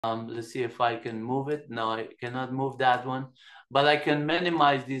Let's see if I can move it. No, I cannot move that one, but I can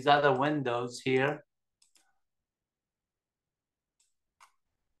minimize these other windows here.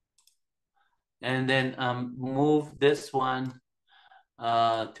 And then move this one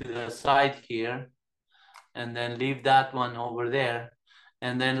to the side here, and then leave that one over there.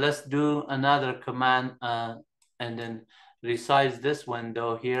 And then let's do another command and then resize this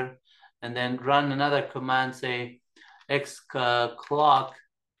window here, and then run another command, say xclock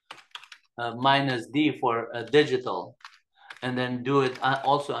minus D for digital, and then do it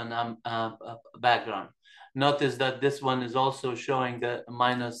also on background. Notice that this one is also showing the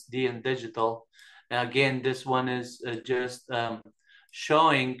minus D in digital. And again, this one is just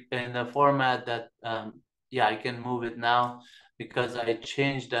showing in the format that, yeah, I can move it now because I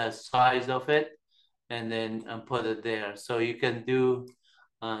changed the size of it and then put it there. So you can do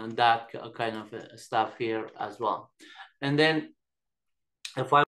that kind of stuff here as well. And then if I